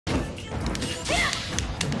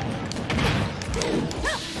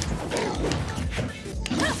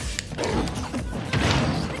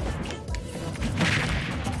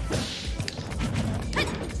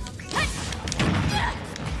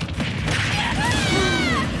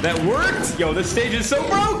That worked! Yo, this stage is so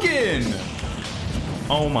broken!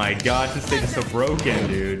 Oh my gosh, this stage is so broken,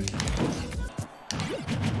 dude.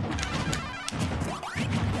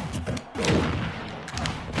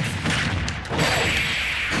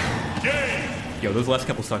 Yo, those last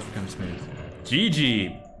couple stocks were kind of smooth.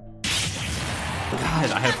 GG.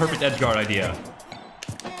 God, I had a perfect edge guard idea.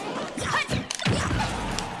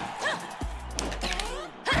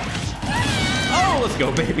 Oh, let's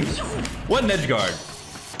go, baby. What an edge guard.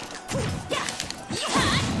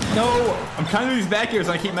 No, I'm trying to do these back airs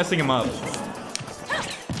and I keep messing him up.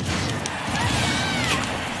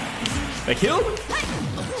 That killed?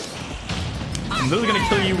 I'm literally gonna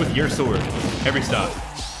kill you with your sword. Every stop.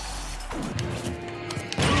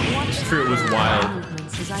 It's true, it was wild.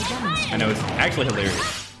 I know, it's actually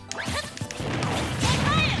hilarious.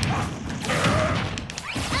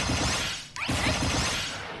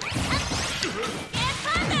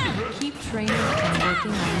 Keep training and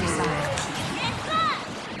working on your side.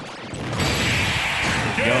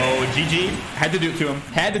 Yo, GG. Had to do it to him.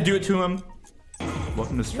 Had to do it to him.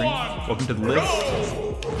 Welcome to the stream. Welcome to the list.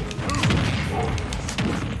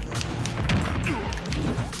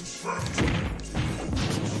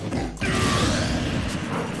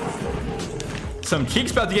 Some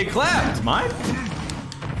cheeks about to get clapped. Mine?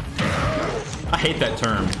 I hate that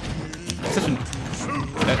term. It's such an...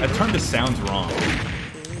 That term just sounds wrong.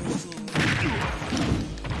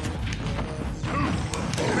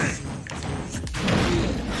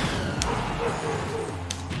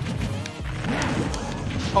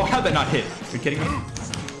 Oh, how'd that not hit? Are you kidding me?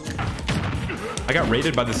 I got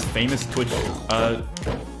raided by this famous Twitch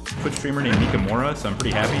streamer named Nikamura, so I'm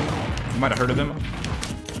pretty happy. You might have heard of him.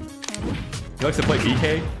 He likes to play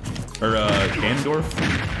DK, or Ganondorf.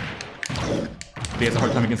 He has a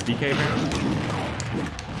hard time against DK, apparently.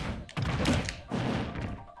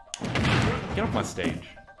 Get off my stage.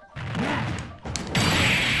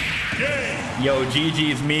 Yo,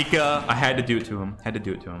 GG's Mika. I had to do it to him. Had to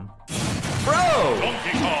do it to him. Bro!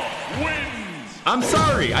 Donkey Kong wins! I'm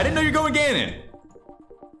sorry. I didn't know you're going Ganon.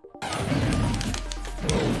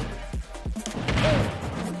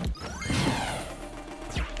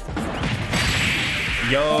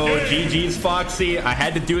 Yo, GG's Foxy. I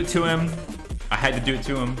had to do it to him. I had to do it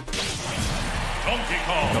to him. Donkey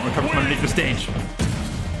Kong. Don't recover from underneath the stage.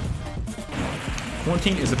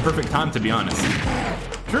 Quarantine is the perfect time, to be honest.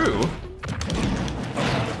 True.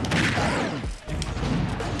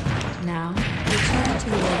 Now, return to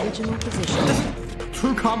your original position.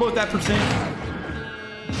 True combo at that percent.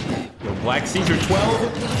 Yo, Black Caesar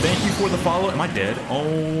 12. Thank you for the follow. Am I dead? Oh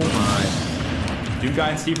my. Doom Guy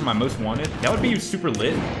and Steve are my most wanted. That would be super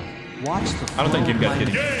lit. Watch the I don't think Doom Guy's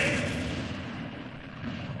getting it.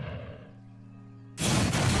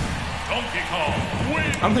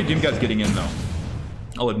 I don't think Doom Guy's getting in though.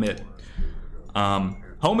 I'll admit.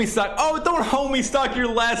 Homie stock. Oh, don't homie stock your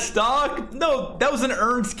last stock. No, that was an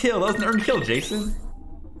earned kill. That was an earned kill, Jason.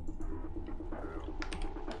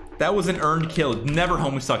 That was an earned kill. Never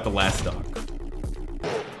homie stock the last stock.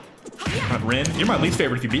 Rin, you're my least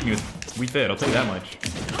favorite if you beat me with Wii Fit. I'll tell you that much.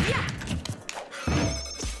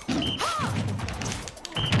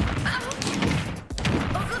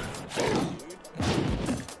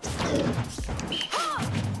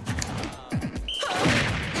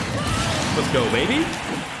 Let's go, baby.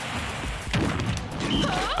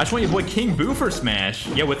 I just want your boy King Boo for Smash.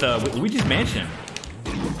 Yeah, with Luigi's Mansion.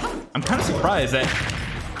 I'm kind of surprised that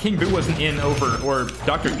King Boo wasn't in over, or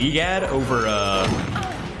Dr. Egad over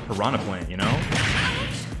Piranha Plant, you know?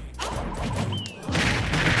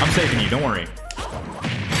 I'm saving you, don't worry.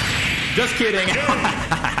 Just kidding.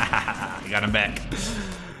 Got him back.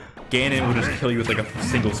 Ganon will just kill you with like a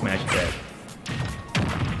single smash attack.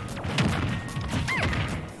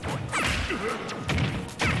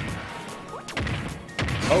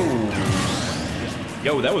 Oh.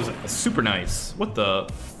 Yo, that was super nice. What the?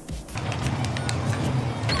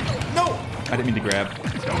 No! I didn't mean to grab.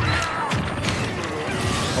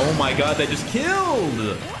 Oh my god, that just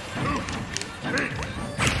killed!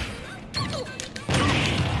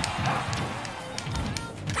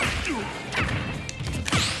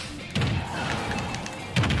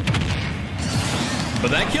 But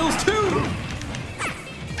that kills too!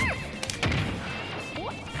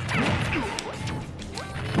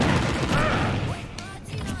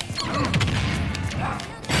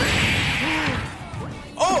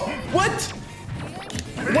 Oh! What?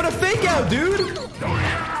 What a fake out, dude!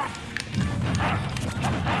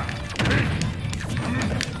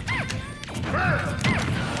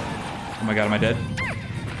 Oh my god, am I dead?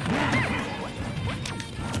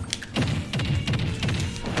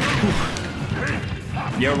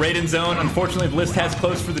 Yo, Raiden Zone. Unfortunately, the list has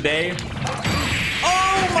closed for the day.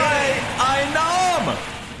 Oh my! I know!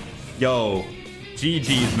 Yo,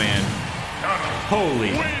 GG's, man.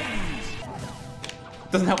 Holy.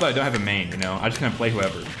 Doesn't help that I don't have a main, you know? I just kind of play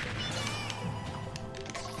whoever.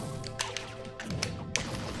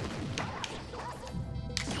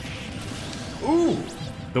 Ooh!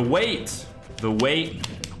 The weight. The weight.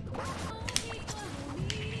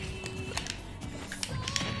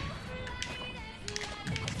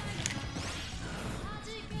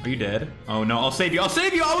 Are you dead? Oh no, I'll save you. I'll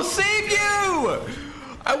save you. I will save you!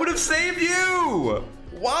 I would have saved you!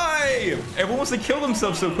 Why? Everyone wants to kill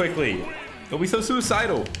themselves so quickly. They'll be so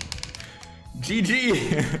suicidal.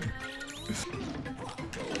 GG.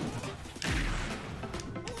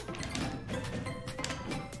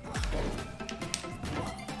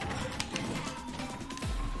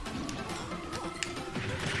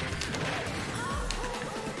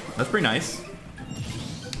 That's pretty nice.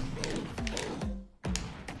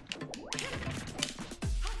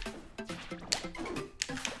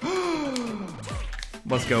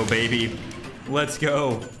 Let's go, baby. Let's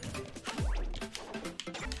go.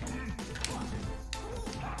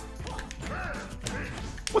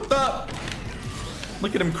 What the?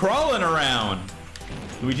 Look at him crawling around.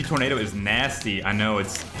 Luigi Tornado is nasty. I know,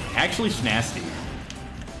 it's actually nasty.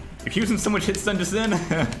 If using so much hit stun just then.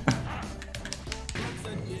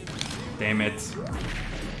 Damn it.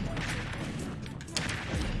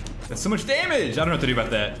 That's so much damage. I don't know what to do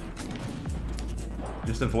about that.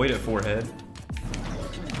 Just avoid it, forehead.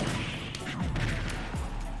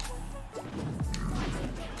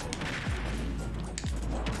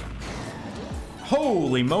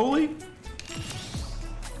 Holy moly!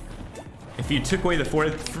 If you took away the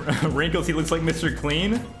forehead wrinkles, he looks like Mr.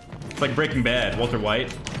 Clean. It's like Breaking Bad, Walter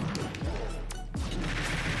White.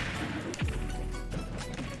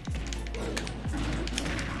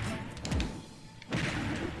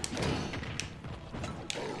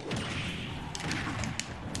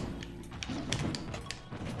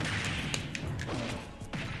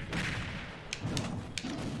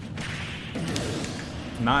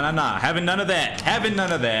 Nah. Having none of that. Having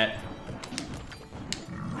none of that.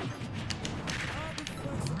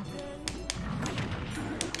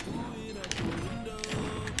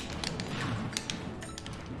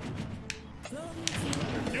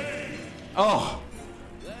 Oh.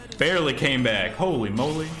 Barely came back. Holy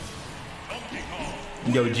moly.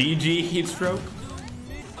 Yo, GG heat stroke.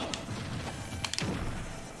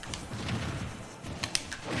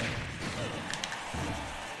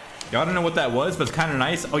 Y'all don't know what that was, but it's kind of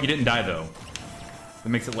nice. Oh, you didn't die, though. That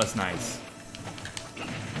makes it less nice.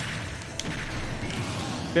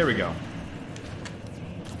 There we go.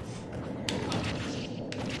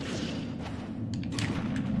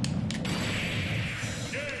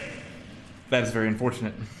 That is very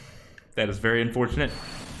unfortunate. That is very unfortunate.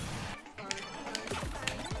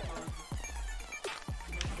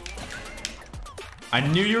 I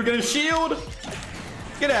knew you were gonna shield!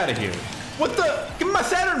 Get out of here. What the? Give me my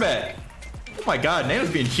Saturn back! Oh my god, Nano's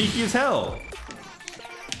being cheeky as hell.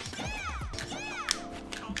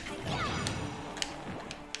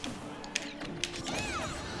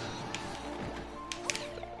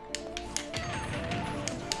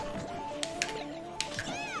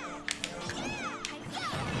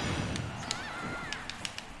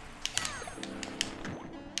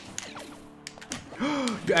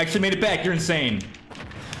 You actually made it back, you're insane.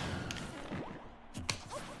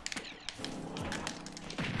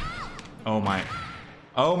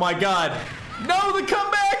 Oh my god. No, the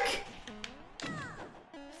comeback!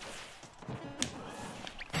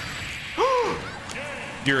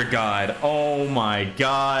 You're a god. Oh my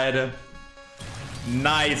god.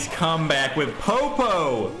 Nice comeback with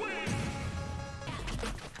Popo.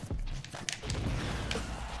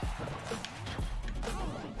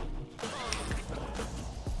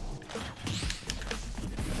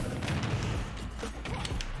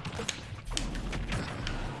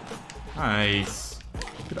 Nice.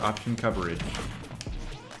 Good option coverage.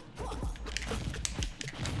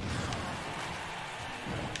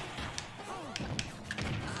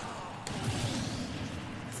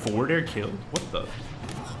 Forward air killed? What the?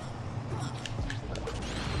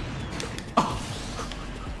 Oh.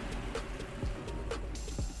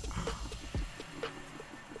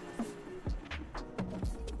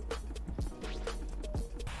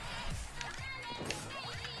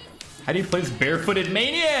 How do you play this barefooted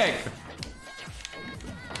maniac?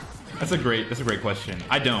 That's a great question.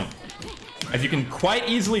 I don't. As you can quite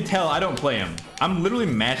easily tell, I don't play him. I'm literally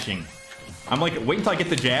mashing. I'm like, wait until I get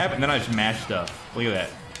the jab, and then I just mash stuff. Look at that.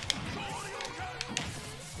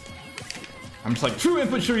 I'm just like, true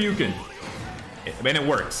input Shoryuken. And it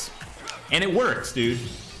works. And it works, dude.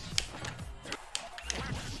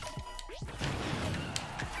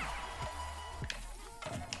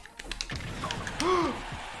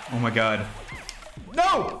 Oh my god.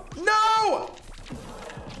 No! No!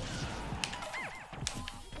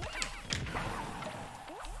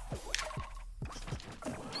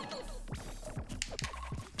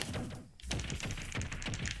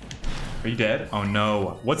 Are you dead? Oh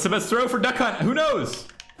no. What's the best throw for Duck Hunt? Who knows?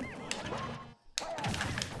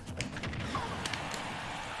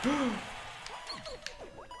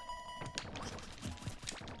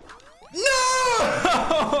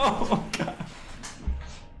 No! God.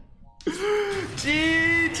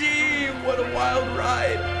 GG! What a wild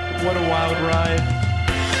ride. What a wild ride.